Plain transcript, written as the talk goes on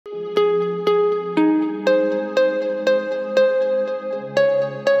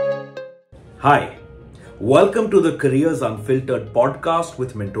Hi, welcome to the Careers Unfiltered podcast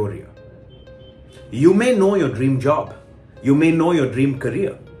with Mentoria. You may know your dream job, you may know your dream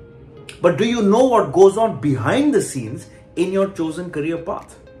career, but do you know what goes on behind the scenes in your chosen career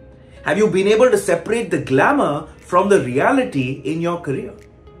path? Have you been able to separate the glamour from the reality in your career?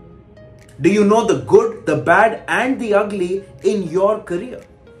 Do you know the good, the bad, and the ugly in your career?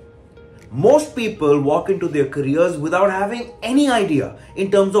 Most people walk into their careers without having any idea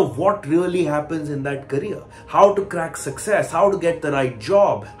in terms of what really happens in that career, how to crack success, how to get the right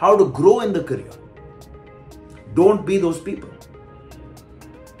job, how to grow in the career. Don't be those people.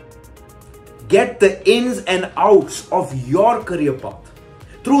 Get the ins and outs of your career path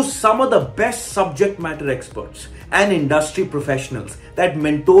through some of the best subject matter experts and industry professionals that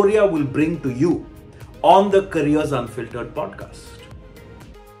Mentoria will bring to you on the Careers Unfiltered podcast.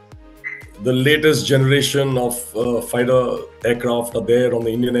 The latest generation of fighter aircraft are there on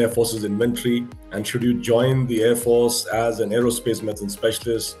the Indian Air Force's inventory. And should you join the Air Force as an aerospace medicine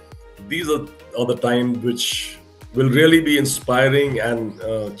specialist, these are the times which will really be inspiring and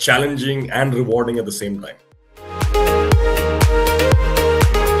challenging and rewarding at the same time.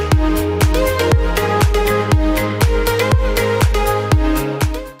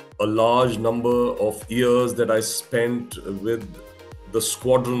 A large number of years that I spent with the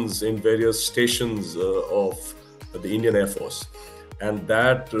squadrons in various stations of the Indian Air Force. And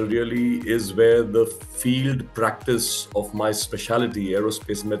that really is where the field practice of my specialty,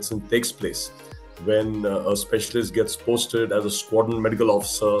 aerospace medicine, takes place. When a specialist gets posted as a squadron medical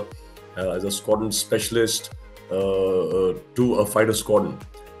officer, as a squadron specialist to a fighter squadron.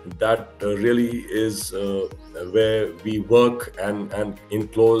 That really is where we work and in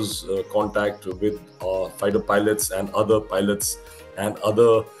close contact with our fighter pilots and other pilots and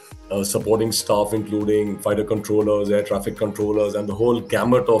other supporting staff, including fighter controllers, air traffic controllers, and the whole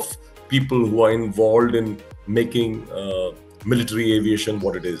gamut of people who are involved in making military aviation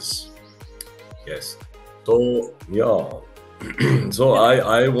what it is. Yes. So, yeah. So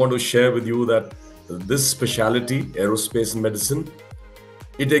I want to share with you that this specialty, aerospace medicine,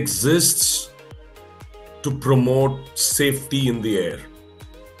 it exists to promote safety in the air.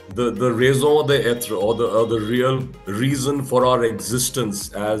 The raison d'etre or the real reason for our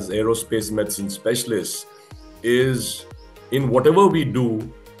existence as aerospace medicine specialists is in whatever we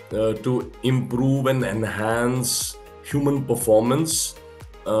do to improve and enhance human performance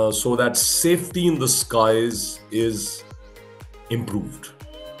so that safety in the skies is improved.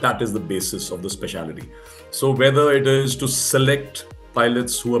 That is the basis of the specialty. So whether it is to select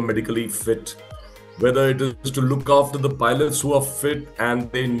pilots who are medically fit, whether it is to look after the pilots who are fit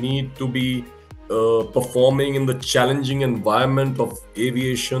and they need to be performing in the challenging environment of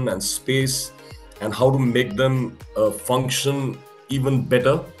aviation and space, and how to make them function even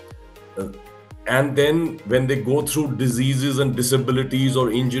better. And then when they go through diseases and disabilities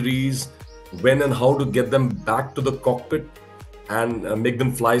or injuries, when and how to get them back to the cockpit and make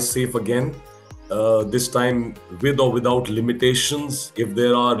them fly safe again. This time with or without limitations. If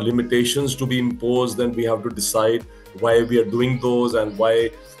there are limitations to be imposed, then we have to decide why we are doing those and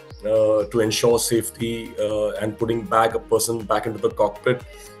why to ensure safety and putting back a person back into the cockpit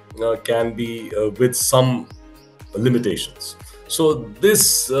can be with some limitations. So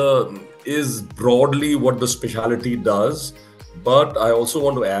this is broadly what the specialty does. But I also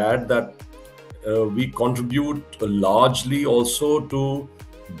want to add that we contribute largely also to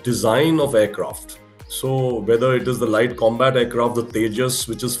design of aircraft. So whether it is the light combat aircraft, the Tejas,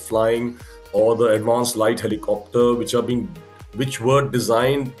 which is flying, or the advanced light helicopter, which were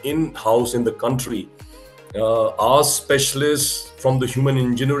designed in-house in the country, our specialists from the human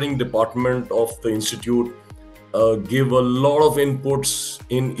engineering department of the institute give a lot of inputs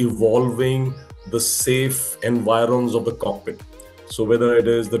in evolving the safe environs of the cockpit. So whether it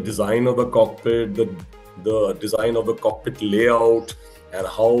is the design of the cockpit, the design of the cockpit layout, and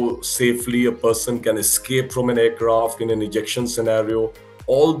how safely a person can escape from an aircraft in an ejection scenario.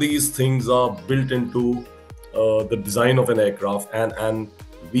 All these things are built into the design of an aircraft, and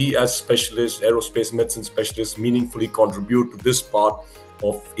we as specialists, aerospace medicine specialists, meaningfully contribute to this part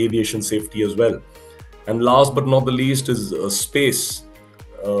of aviation safety as well. And last but not the least is space.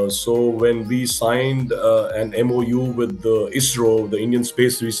 So when we signed an MOU with the ISRO, the Indian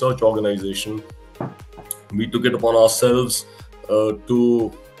Space Research Organization, we took it upon ourselves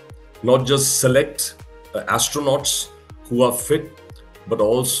to not just select astronauts who are fit, but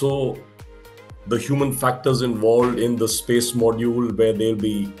also the human factors involved in the space module, where they'll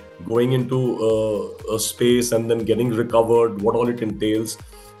be going into a space and then getting recovered, what all it entails.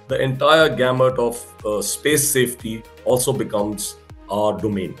 The entire gamut of space safety also becomes our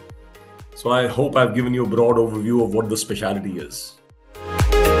domain. So I hope I've given you a broad overview of what the specialty is.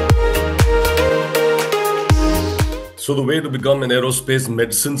 So the way to become an aerospace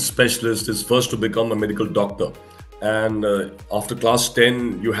medicine specialist is first to become a medical doctor. And after class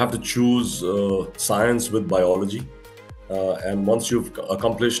 10, you have to choose science with biology. And once you've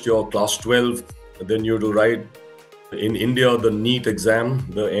accomplished your class 12, then you have to write in India the NEET exam,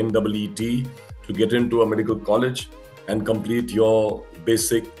 the NEET, to get into a medical college and complete your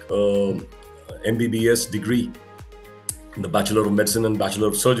basic MBBS degree, the Bachelor of Medicine and Bachelor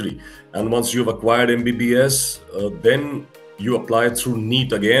of Surgery. And once you've acquired MBBS, then you apply through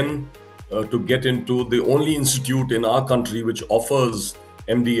NEET again to get into the only institute in our country which offers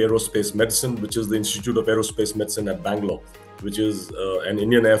MD Aerospace Medicine, which is the Institute of Aerospace Medicine at Bangalore, which is an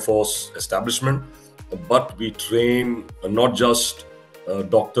Indian Air Force establishment. But we train not just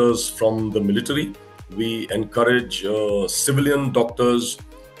doctors from the military, we encourage civilian doctors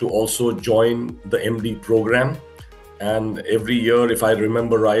to also join the MD program. And every year, if I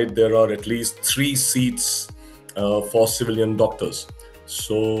remember right, there are at least 3 seats for civilian doctors.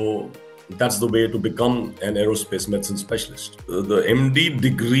 So that's the way to become an aerospace medicine specialist. The MD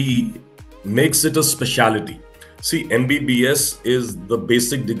degree makes it a specialty. See, MBBS is the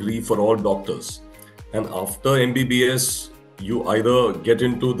basic degree for all doctors. And after MBBS, you either get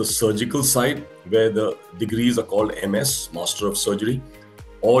into the surgical side, where the degrees are called MS, Master of Surgery,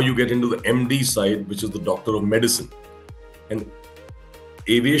 or you get into the MD side, which is the Doctor of Medicine. And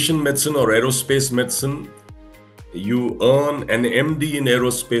aviation medicine or aerospace medicine, you earn an MD in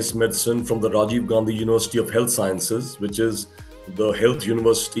aerospace medicine from the Rajiv Gandhi University of Health Sciences, which is the Health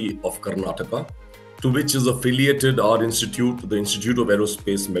University of Karnataka, to which is affiliated our institute, the Institute of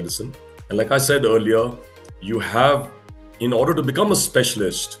Aerospace Medicine. And like I said earlier, you have, in order to become a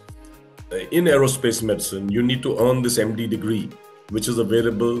specialist in aerospace medicine, you need to earn this MD degree, which is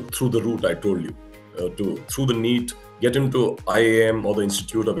available through the route I told you, through the NEET, get into IAM or the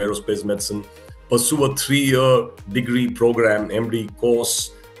Institute of Aerospace Medicine, pursue a 3-year degree program, MD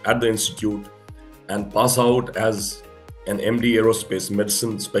course at the institute, and pass out as an MD Aerospace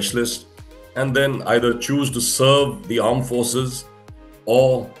Medicine Specialist, and then either choose to serve the armed forces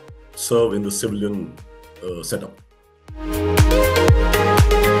or serve in the civilian setup.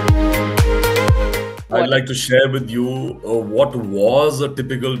 I'd like to share with you what was a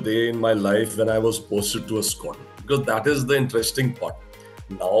typical day in my life when I was posted to a squadron, because that is the interesting part.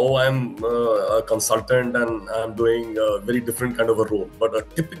 Now I'm a consultant and I'm doing a very different kind of a role. But a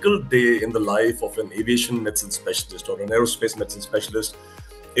typical day in the life of an aviation medicine specialist or an aerospace medicine specialist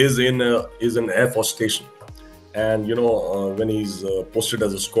is in an Air Force station. And when he's posted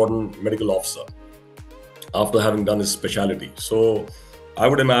as a squadron medical officer after having done his specialty. So I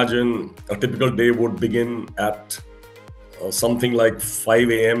would imagine a typical day would begin at something like 5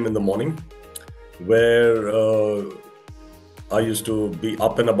 a.m. in the morning, where I used to be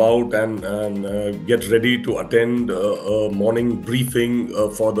up and about and get ready to attend a morning briefing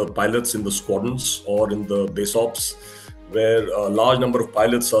for the pilots in the squadrons or in the base ops, where a large number of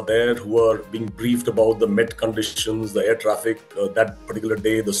pilots are there who are being briefed about the met conditions, the air traffic that particular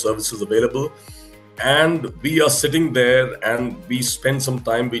day, the services available. And we are sitting there and we spend some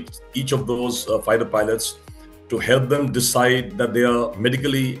time with each of those fighter pilots to help them decide that they are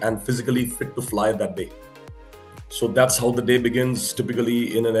medically and physically fit to fly that day. So that's how the day begins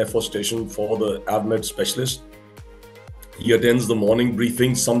typically in an Air Force station for the AvMed specialist. He attends the morning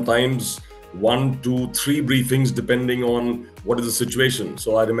briefings, sometimes 1, 2, 3 briefings depending on what is the situation.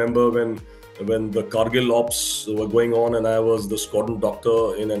 So I remember when the Kargil ops were going on and I was the squadron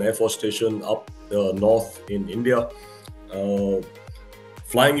doctor in an Air Force station up north in India.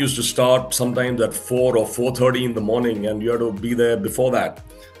 Flying used to start sometimes at 4 or 4:30 in the morning and you had to be there before that.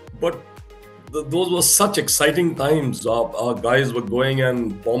 But those were such exciting times. Our guys were going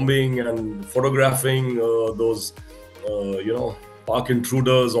and bombing and photographing those, park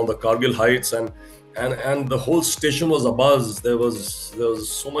intruders on the Kargil heights, and the whole station was abuzz. There was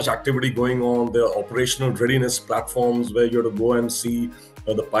so much activity going on. There are operational readiness platforms where you had to go and see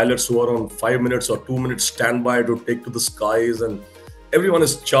the pilots who are on 5 minutes or 2 minutes standby to take to the skies, and everyone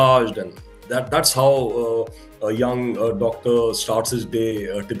is charged. And that's how a young doctor starts his day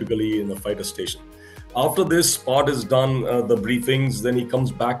typically in a fighter station. After this part is done, the briefings, then he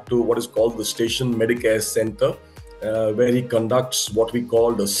comes back to what is called the Station Medicare Center, where he conducts what we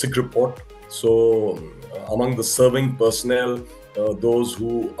call the sick report. So among the serving personnel, those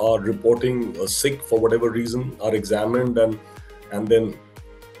who are reporting sick for whatever reason are examined, and then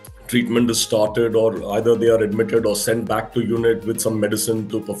treatment is started, or either they are admitted or sent back to unit with some medicine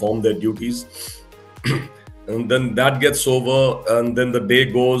to perform their duties. And then that gets over, and then the day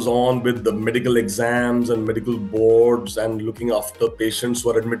goes on with the medical exams and medical boards and looking after patients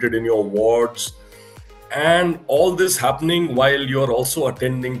who are admitted in your wards, and all this happening while you're also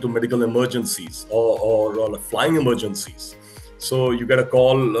attending to medical emergencies or flying emergencies. So you get a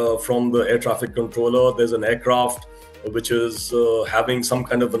call from the air traffic controller. There's an aircraft which is having some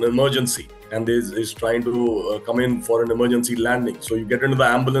kind of an emergency and is trying to come in for an emergency landing. So you get into the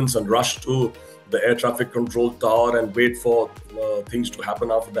ambulance and rush to the air traffic control tower and wait for things to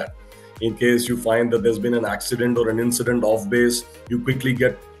happen after that. In case you find that there's been an accident or an incident off base, you quickly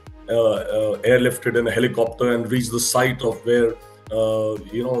get airlifted in a helicopter and reach the site of where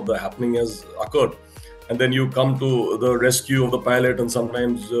the happening has occurred. And then you come to the rescue of the pilot, and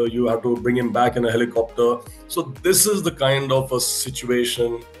sometimes you have to bring him back in a helicopter. So this is the kind of a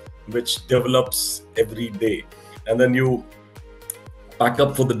situation which develops every day. And then you pack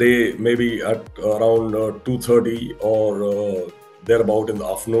up for the day maybe at around 2:30 or thereabout in the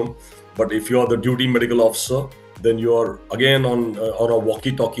afternoon. But if you are the duty medical officer, then you are again on a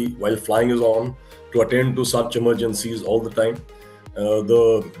walkie-talkie while flying is on to attend to such emergencies all the time.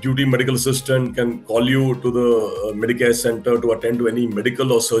 The duty medical assistant can call you to the Medicare center to attend to any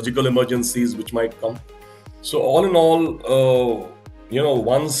medical or surgical emergencies which might come. So all in all,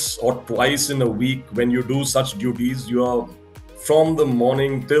 once or twice in a week when you do such duties, you are from the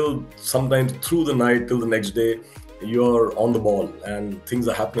morning till sometimes through the night till the next day, you're on the ball and things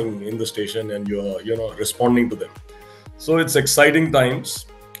are happening in the station and you're responding to them. So it's exciting times.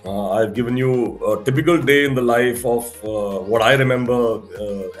 I've given you a typical day in the life of what I remember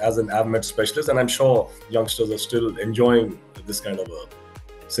as an AvMed specialist, and I'm sure youngsters are still enjoying this kind of a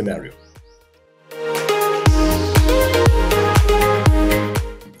scenario.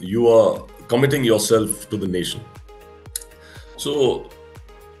 You are committing yourself to the nation. So,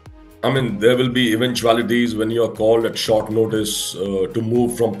 there will be eventualities when you are called at short notice to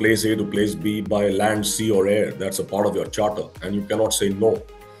move from place A to place B by land, sea, or air. That's a part of your charter, and you cannot say no.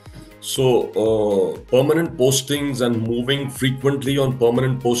 So, permanent postings and moving frequently on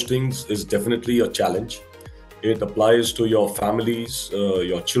permanent postings is definitely a challenge. It applies to your families.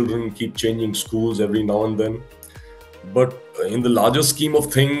 Your children keep changing schools every now and then. But in the larger scheme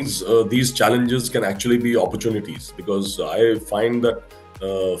of things, these challenges can actually be opportunities, because I find that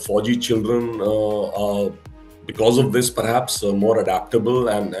 4G children are, because of this, perhaps more adaptable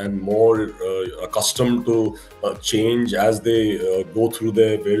and more accustomed to change as they go through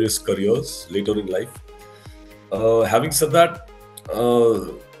their various careers later in life. Having said that,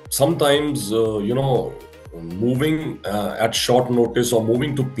 sometimes, moving at short notice or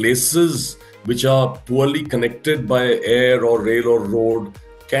moving to places which are poorly connected by air or rail or road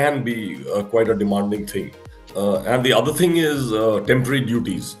can be quite a demanding thing. And the other thing is temporary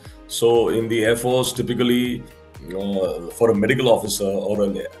duties. So in the Air Force, typically for a medical officer or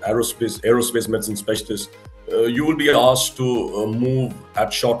an aerospace medicine specialist, you will be asked to move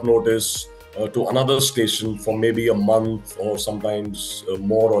at short notice to another station for maybe a month or sometimes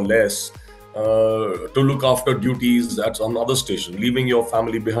more or less to look after duties at another station, leaving your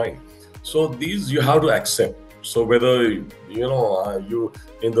family behind. So these you have to accept. So whether, you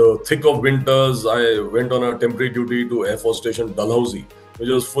in the thick of winters, I went on a temporary duty to Air Force Station Dalhousie, which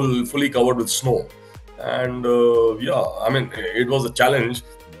was fully covered with snow. And it was a challenge,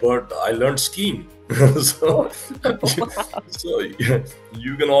 but I learned skiing. so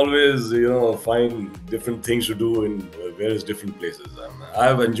you can always, find different things to do in various different places.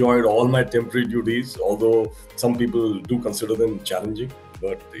 I've enjoyed all my temporary duties, although some people do consider them challenging,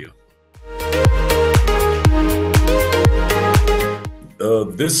 but yeah.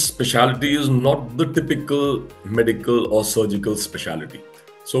 This specialty is not the typical medical or surgical specialty.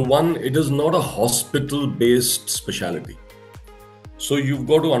 So one, it is not a hospital-based specialty. So you've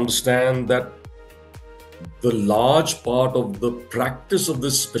got to understand that the large part of the practice of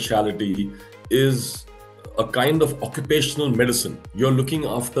this specialty is a kind of occupational medicine. You're looking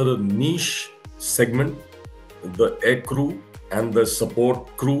after a niche segment, the air crew and the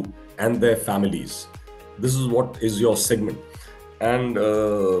support crew and their families. This is what is your segment. And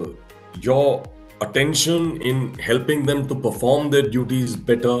your attention in helping them to perform their duties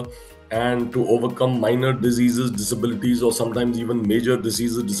better and to overcome minor diseases, disabilities, or sometimes even major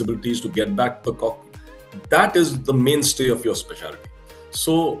diseases, disabilities to get back to the cockpit. That is the mainstay of your specialty.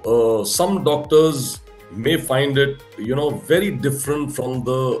 So some doctors may find it, very different from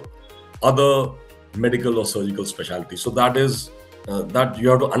the other medical or surgical specialty. So that is that you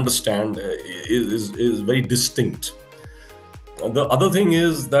have to understand is very distinct. The other thing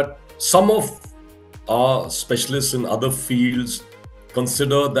is that some of our specialists in other fields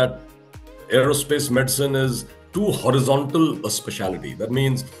consider that aerospace medicine is too horizontal a specialty. That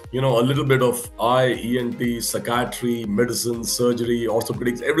means, a little bit of eye, ENT, psychiatry, medicine, surgery,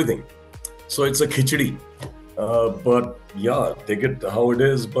 orthopedics, everything. So it's a khichdi. But yeah, take it how it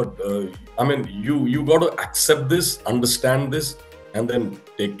is. But you got to accept this, understand this, and then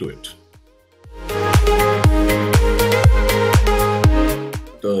take to it.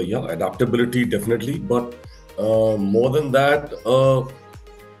 Yeah, adaptability definitely, but more than that,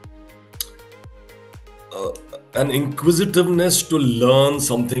 an inquisitiveness to learn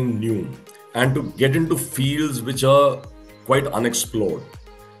something new and to get into fields which are quite unexplored.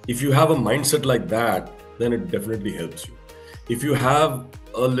 If you have a mindset like that, then it definitely helps you. If you have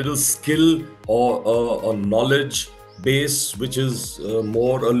a little skill or a knowledge base which is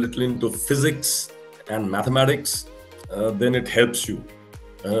more a little into physics and mathematics, then it helps you.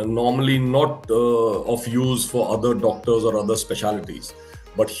 Normally not of use for other doctors or other specialties,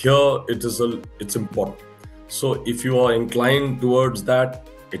 but here it's important. So if you are inclined towards that,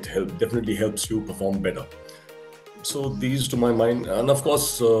 it definitely helps you perform better. So these to my mind, and of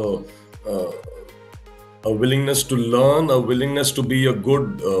course a willingness to learn, a willingness to be a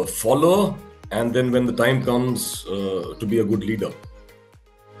good follower, and then when the time comes to be a good leader.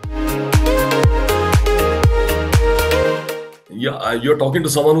 Yeah, you're talking to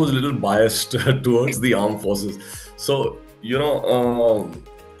someone who's a little biased towards the armed forces. So,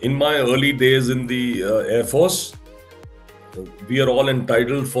 in my early days in the Air Force, we are all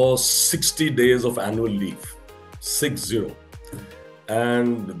entitled for 60 days of annual leave, 60.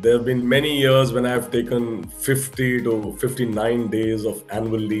 And there have been many years when I've taken 50 to 59 days of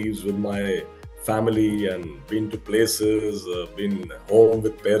annual leaves with my family and been to places, been home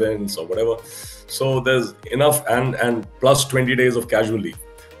with parents or whatever. So there's enough, and plus 20 days of casual leave.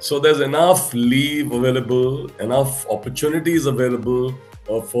 So there's enough leave available, enough opportunities available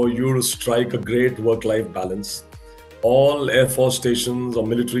for you to strike a great work-life balance. All Air Force stations or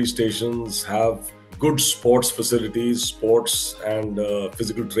military stations have good sports facilities. Sports and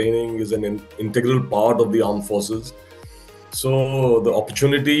physical training is an integral part of the armed forces. So the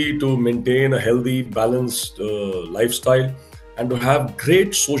opportunity to maintain a healthy, balanced lifestyle and to have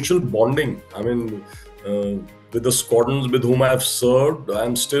great social bonding. I mean, with the squadrons with whom I have served,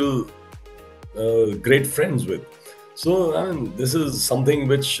 I'm still great friends with. So I mean, this is something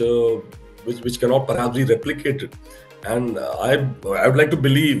which cannot perhaps be replicated. And I would like to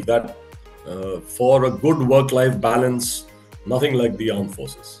believe that for a good work-life balance, nothing like the armed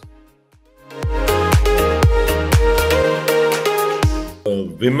forces.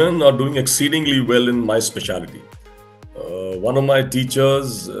 Women are doing exceedingly well in my specialty. One of my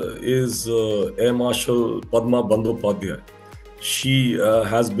teachers is Air Marshal Padma Bandyopadhyay. She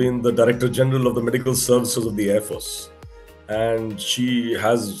has been the Director General of the Medical Services of the Air Force, and she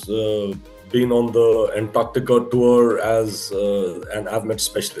has been on the Antarctica tour as an AVMED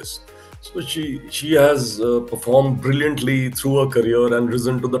specialist. So she has performed brilliantly through her career and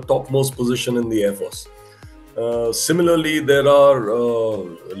risen to the topmost position in the Air Force. Similarly, there are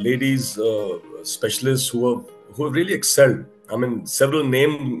ladies specialists who have really excelled. I mean, several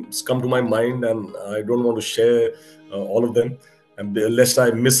names come to my mind, and I don't want to share all of them, and lest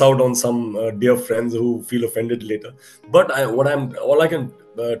I miss out on some dear friends who feel offended later. But all I can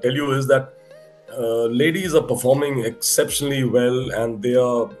tell you is that ladies are performing exceptionally well, and they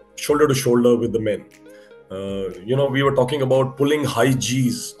are shoulder to shoulder with the men. We were talking about pulling high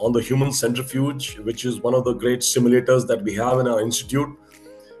Gs on the human centrifuge, which is one of the great simulators that we have in our institute.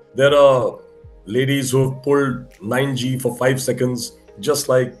 There are ladies who have pulled 9G for 5 seconds, just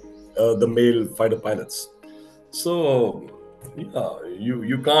like the male fighter pilots. So, yeah,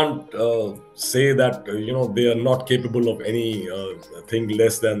 you can't say that they are not capable of any thing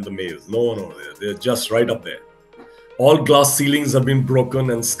less than the males. No, they're just right up there. All glass ceilings have been broken,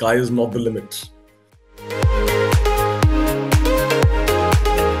 and sky is not the limit.